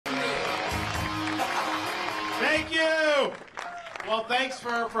Thank you. Well, thanks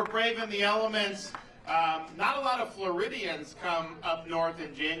for braving the elements. Not a lot of Floridians come up north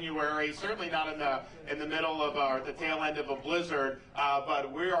in January, certainly not in the middle of the tail end of a blizzard, but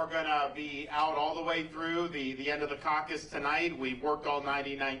we are going to be out all the way through the end of the caucus tonight. We've worked all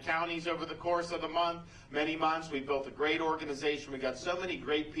 99 counties over the course of the month, many months. We've built a great organization. We've got so many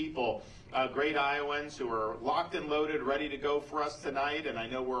great people, great Iowans who are locked and loaded, ready to go for us tonight, and I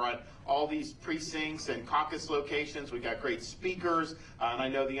know we're at all these precincts and caucus locations. We've got great speakers, and I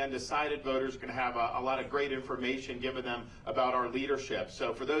know the undecided voters are going to have a lot of great information given them about our leadership.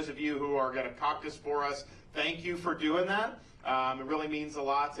 So for those of you who are going to caucus for us, thank you for doing that. It really means a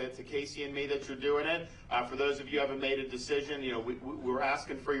lot to Casey and me that you're doing it. For those of you who haven't made a decision, you know, we're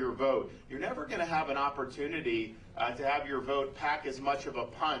asking for your vote. You're never going to have an opportunity to have your vote pack as much of a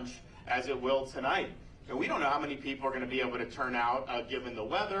punch as it will tonight. And we don't know how many people are going to be able to turn out given the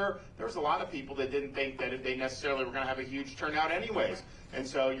weather. There's a lot of people that didn't think that they necessarily were going to have a huge turnout anyways. And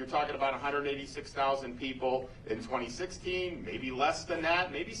so you're talking about 186,000 people in 2016, maybe less than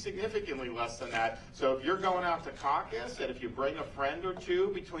that, maybe significantly less than that. So if you're going out to caucus, and if you bring a friend or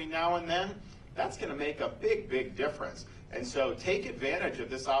two between now and then, that's going to make a big, big difference. And so take advantage of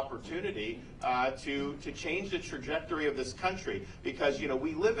this opportunity to change the trajectory of this country, because, you know,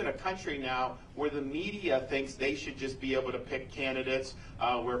 we live in a country now where the media thinks they should just be able to pick candidates,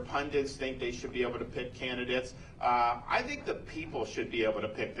 where pundits think they should be able to pick candidates. I think the people should be able to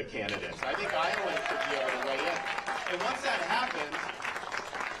pick the candidates. I think Iowans should be able to weigh in. And once that happens,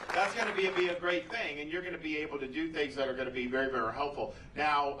 that's going to be a great thing, and you're going to be able to do things that are going to be very, very helpful.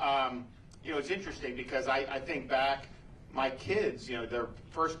 Now, you know, it's interesting because I think back, my kids, you know, their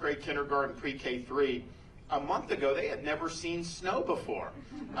first grade kindergarten, pre-K3, a month ago, they had never seen snow before.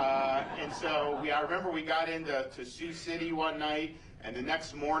 And so I remember we got into Sioux City one night, and the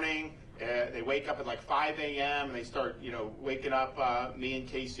next morning, they wake up at like 5 a.m. and they start, you know, waking up me and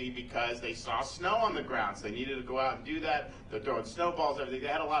Casey because they saw snow on the ground. So they needed to go out and do that. They're throwing snowballs, everything. They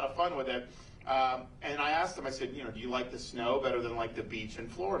had a lot of fun with it. And I asked them, I said, you know, do you like the snow better than like the beach in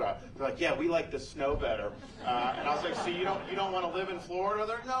Florida? They're like, yeah, we like the snow better. And I was like, so you don't want to live in Florida?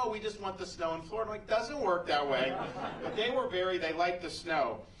 They're like, no, we just want the snow in Florida. I'm like, doesn't work that way. But they liked the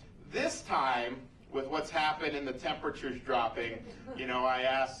snow. This time, with what's happened and the temperatures dropping, you know, I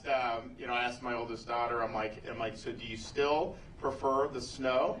asked my oldest daughter, I'm like, so do you still prefer the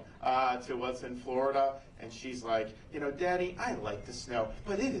snow to what's in Florida? And she's like, you know, Daddy, I like the snow,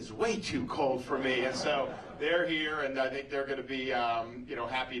 but it is way too cold for me. And so they're here, and I think they're going to be, you know,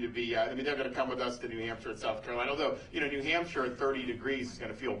 happy to be, I mean, they're going to come with us to New Hampshire and South Carolina. Although, you know, New Hampshire at 30 degrees is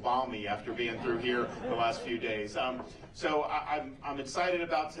going to feel balmy after being through here the last few days. So I'm excited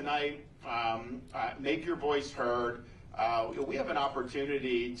about tonight. Make your voice heard. We have an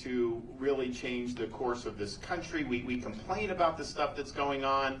opportunity to really change the course of this country. We complain about the stuff that's going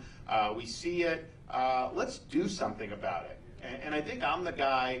on. We see it. Let's do something about it. And I think I'm the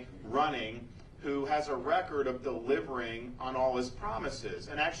guy running who has a record of delivering on all his promises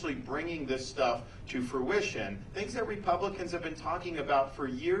and actually bringing this stuff to fruition. Things that Republicans have been talking about for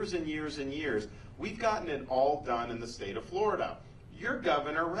years and years and years. We've gotten it all done in the state of Florida. Your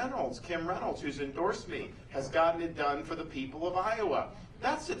Governor Reynolds, Kim Reynolds, who's endorsed me, has gotten it done for the people of Iowa.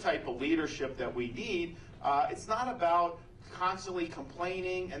 That's the type of leadership that we need. It's not about constantly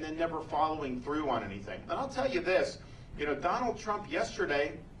complaining and then never following through on anything. And I'll tell you this, you know, Donald Trump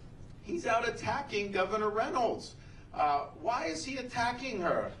yesterday, he's out attacking Governor Reynolds. Why is he attacking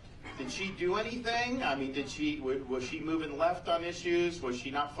her? Did she do anything? I mean, was she moving left on issues? Was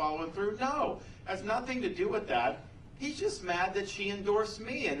she not following through? No, has nothing to do with that. He's just mad that she endorsed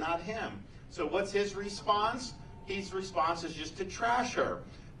me and not him. So what's his response? His response is just to trash her.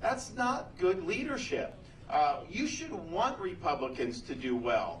 That's not good leadership. You should want Republicans to do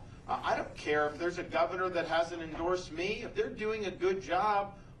well. I don't care if there's a governor that hasn't endorsed me. If they're doing a good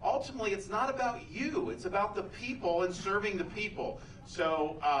job, ultimately it's not about you. It's about the people and serving the people.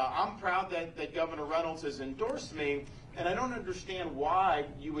 So I'm proud that Governor Reynolds has endorsed me, and I don't understand why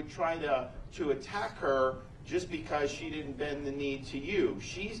you would try to attack her just because she didn't bend the knee to you.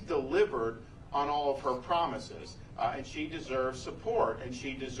 She's delivered on all of her promises, and she deserves support, and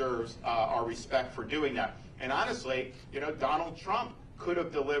she deserves our respect for doing that. And honestly, you know, Donald Trump could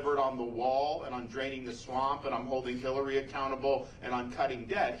have delivered on the wall and on draining the swamp and on holding Hillary accountable and on cutting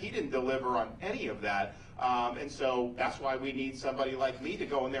debt. He didn't deliver on any of that. And so that's why we need somebody like me to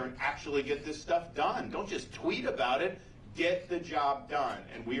go in there and actually get this stuff done. Don't just tweet about it. Get the job done,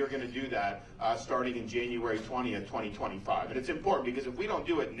 and we are going to do that starting in January 20th, 2025. And it's important because if we don't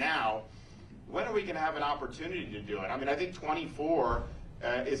do it now, when are we going to have an opportunity to do it? I mean, I think 24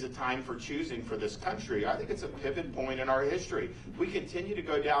 is a time for choosing for this country. I think it's a pivot point in our history. If we continue to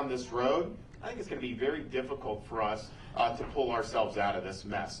go down this road, I think it's going to be very difficult for us to pull ourselves out of this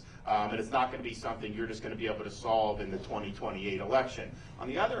mess. And it's not going to be something you're just going to be able to solve in the 2028 election. On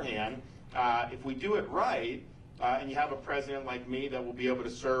the other hand, if we do it right, and you have a president like me that will be able to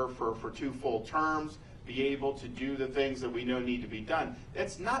serve for 2 full terms, be able to do the things that we know need to be done,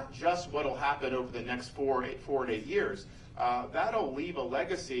 it's not just what will happen over the next 4 to 8 years. That'll leave a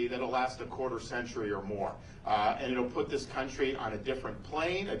legacy that'll last a quarter century or more. And it'll put this country on a different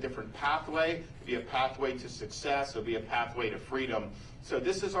plane, a different pathway. It'll be a pathway to success. It'll be a pathway to freedom. So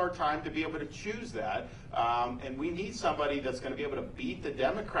this is our time to be able to choose that. And we need somebody that's going to be able to beat the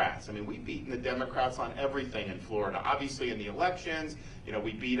Democrats. I mean, we've beaten the Democrats on everything in Florida. Obviously in the elections, you know,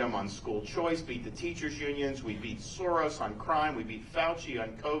 we beat them on school choice, beat the teachers unions, we beat Soros on crime, we beat Fauci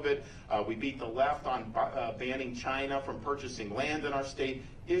on COVID, we beat the left on banning China from purchasing land in our state.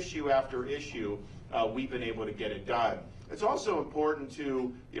 Issue after issue, we've been able to get it done. It's also important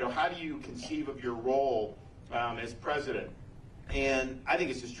to, you know, how do you conceive of your role as president? And I think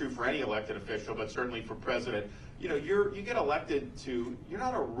this is true for any elected official, but certainly for president. You know, you get elected to, you're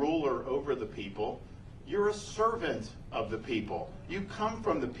not a ruler over the people. You're a servant of the people. You come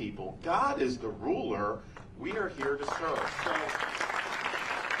from the people. God is the ruler. We are here to serve.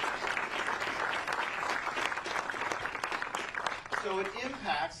 So it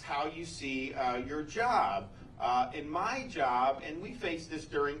impacts how you see your job. In my job, and we faced this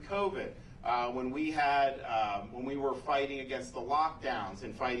during COVID, when we were fighting against the lockdowns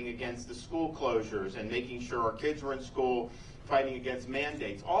and fighting against the school closures and making sure our kids were in school, fighting against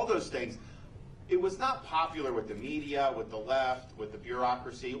mandates, all those things. It was not popular with the media, with the left, with the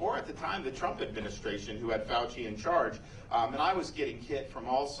bureaucracy, or at the time the Trump administration, who had Fauci in charge. And I was getting hit from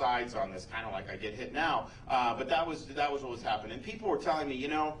all sides on this, kind of like I get hit now. But that was what was happening. And people were telling me, you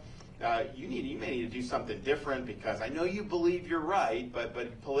know, you may need to do something different because I know you believe you're right,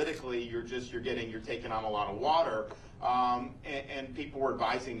 but politically you're taking on a lot of water. And people were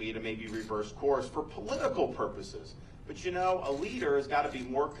advising me to maybe reverse course for political purposes. But you know, a leader has got to be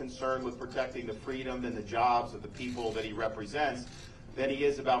more concerned with protecting the freedom and the jobs of the people that he represents than he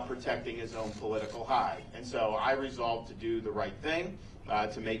is about protecting his own political high. And so I resolved to do the right thing,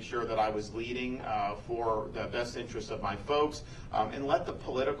 to make sure that I was leading for the best interests of my folks, and let the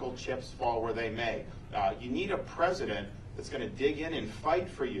political chips fall where they may. You need a president that's going to dig in and fight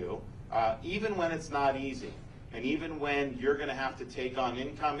for you, even when it's not easy. And even when you're going to have to take on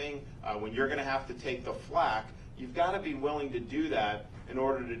incoming, when you're going to have to take the flack, you've got to be willing to do that in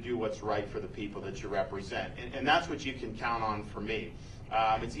order to do what's right for the people that you represent. And that's what you can count on for me.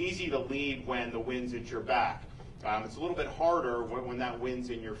 It's easy to lead when the wind's at your back. It's a little bit harder when that wind's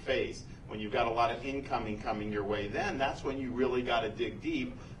in your face, when you've got a lot of incoming coming your way. Then that's when you really got to dig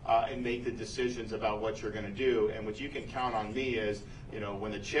deep and make the decisions about what you're going to do. And what you can count on me is, you know,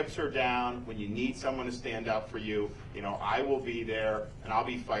 when the chips are down, when you need someone to stand up for you, you know, I will be there and I'll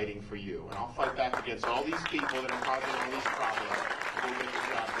be fighting for you. And I'll fight back against all these people that are causing all these problems. We'll get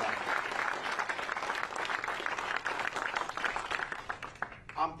the job done.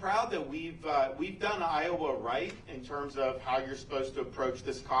 I'm proud that we've done Iowa right in terms of how you're supposed to approach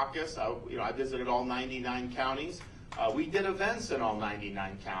this caucus. I visited all 99 counties. We did events in all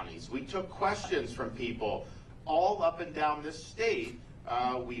 99 counties. We took questions from people all up and down this state.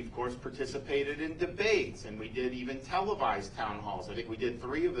 We, of course, participated in debates, and we did even televised town halls. I think we did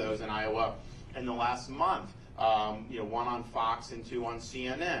 3 of those in Iowa in the last month, one on Fox and 2 on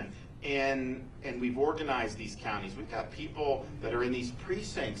CNN. And we've organized these counties. We've got people that are in these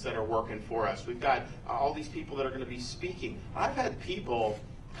precincts that are working for us. We've got all these people that are going to be speaking. I've had people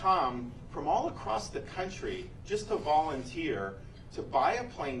come from all across the country just to volunteer, to buy a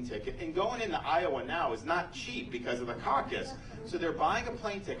plane ticket. And going into Iowa now is not cheap because of the caucus. So they're buying a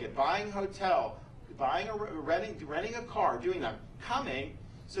plane ticket, buying a hotel, renting a car, doing that, coming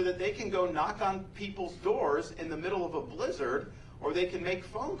so that they can go knock on people's doors in the middle of a blizzard, or they can make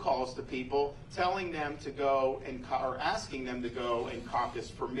phone calls to people telling them to go or asking them to go and caucus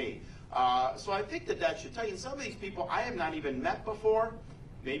for me. So I think that should tell you. And some of these people I have not even met before.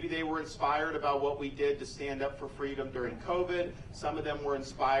 Maybe they were inspired about what we did to stand up for freedom during COVID. Some of them were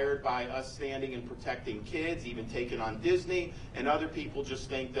inspired by us standing and protecting kids, even taking on Disney. And other people just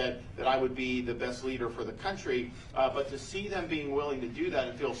think that I would be the best leader for the country. But to see them being willing to do that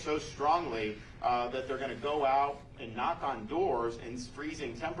and feel so strongly that they're going to go out and knock on doors in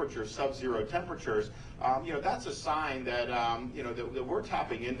freezing temperatures, sub-zero temperatures, that's a sign that, that we're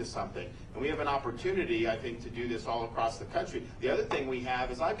tapping into something. And we have an opportunity, I think, to do this all across the country. The other thing we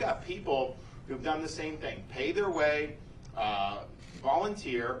have is I've got people who've done the same thing, pay their way,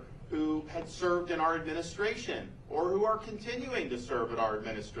 volunteer who had served in our administration or who are continuing to serve at our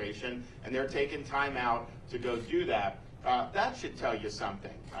administration, and they're taking time out to go do that. That should tell you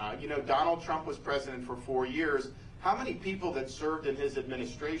something. You know, Donald Trump was president for 4 years. How many people that served in his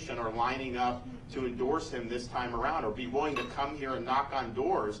administration are lining up to endorse him this time around or be willing to come here and knock on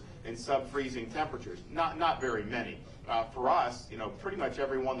doors in sub-freezing temperatures? Not very many. For us, you know, pretty much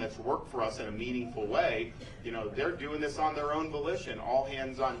everyone that's worked for us in a meaningful way, you know, they're doing this on their own volition, all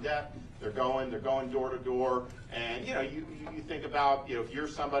hands on deck. They're going door to door. And, you know, you think about, you know, if you're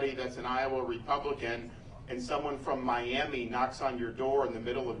somebody that's an Iowa Republican and someone from Miami knocks on your door in the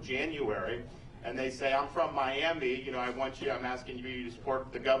middle of January, and they say, I'm from Miami, you know, I'm asking you to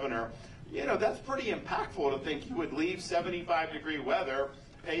support the governor. You know, that's pretty impactful to think you would leave 75-degree weather,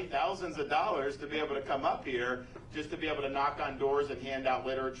 pay thousands of dollars to be able to come up here just to be able to knock on doors and hand out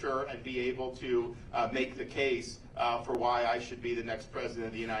literature and be able to make the case for why I should be the next president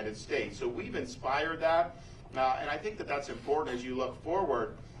of the United States. So we've inspired that, and I think that that's important as you look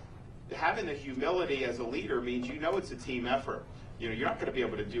forward. Having the humility as a leader means you know it's a team effort. You know, you're not going to be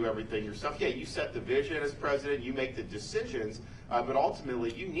able to do everything yourself. Yeah, you set the vision as president, you make the decisions, but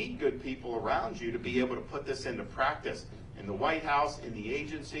ultimately you need good people around you to be able to put this into practice in the White House, in the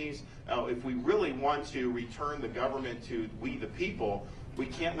agencies. If we really want to return the government to we the people, we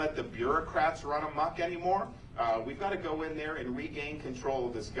can't let the bureaucrats run amok anymore. We've got to go in there and regain control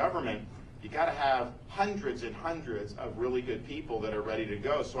of this government. You got to have hundreds and hundreds of really good people that are ready to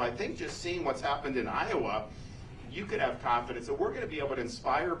go. So I think just seeing what's happened in Iowa, you could have confidence that we're going to be able to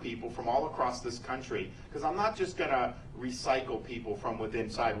inspire people from all across this country, because I'm not just going to recycle people from within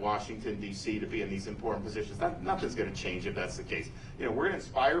inside Washington, D.C. to be in these important positions. Nothing's going to change if that's the case. You know, we're going to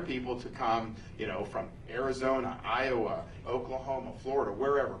inspire people to come, you know, from Arizona, Iowa, Oklahoma, Florida,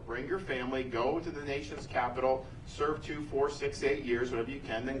 wherever. Bring your family, go to the nation's capital, serve 2, 4, 6, 8 years, whatever you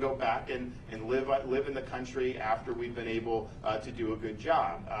can, then go back and live in the country after we've been able to do a good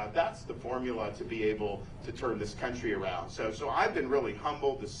job. That's the formula to be able to turn this country around. So I've been really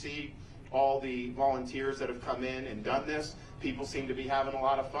humbled to see all the volunteers that have come in and done this. People seem to be having a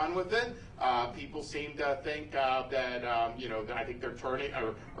lot of fun with it. People seem to think that, you know, I think they're turning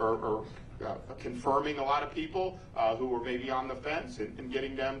or confirming a lot of people who were maybe on the fence and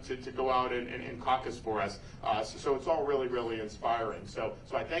getting them to go out and caucus for us. So it's all really, really inspiring. So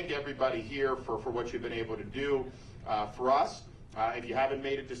I thank everybody here for what you've been able to do for us. If you haven't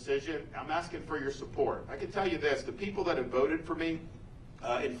made a decision, I'm asking for your support. I can tell you this, the people that have voted for me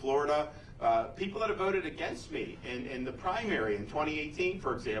in Florida, people that have voted against me in the primary in 2018,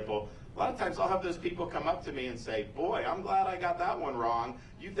 for example, a lot of times I'll have those people come up to me and say, boy, I'm glad I got that one wrong.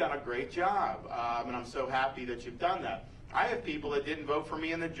 You've done a great job, and I'm so happy that you've done that. I have people that didn't vote for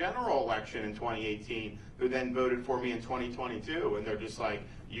me in the general election in 2018 who then voted for me in 2022, and they're just like,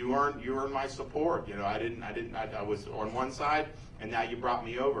 you earned my support. You know, I was on one side, and now you brought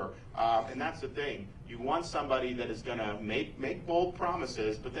me over. And that's the thing. You want somebody that is going to make bold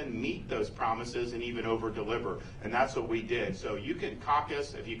promises, but then meet those promises and even over-deliver. And that's what we did. So you can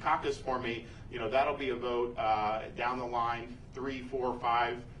caucus. If you caucus for me, you know, that'll be a vote down the line, 3, 4,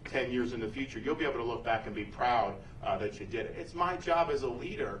 5, 10 years in the future. You'll be able to look back and be proud that you did it. It's my job as a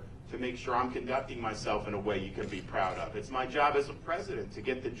leader to make sure I'm conducting myself in a way you can be proud of. It's my job as a president to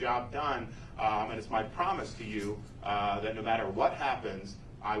get the job done, and it's my promise to you that no matter what happens,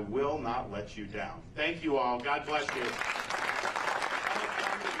 I will not let you down. Thank you all. God bless you.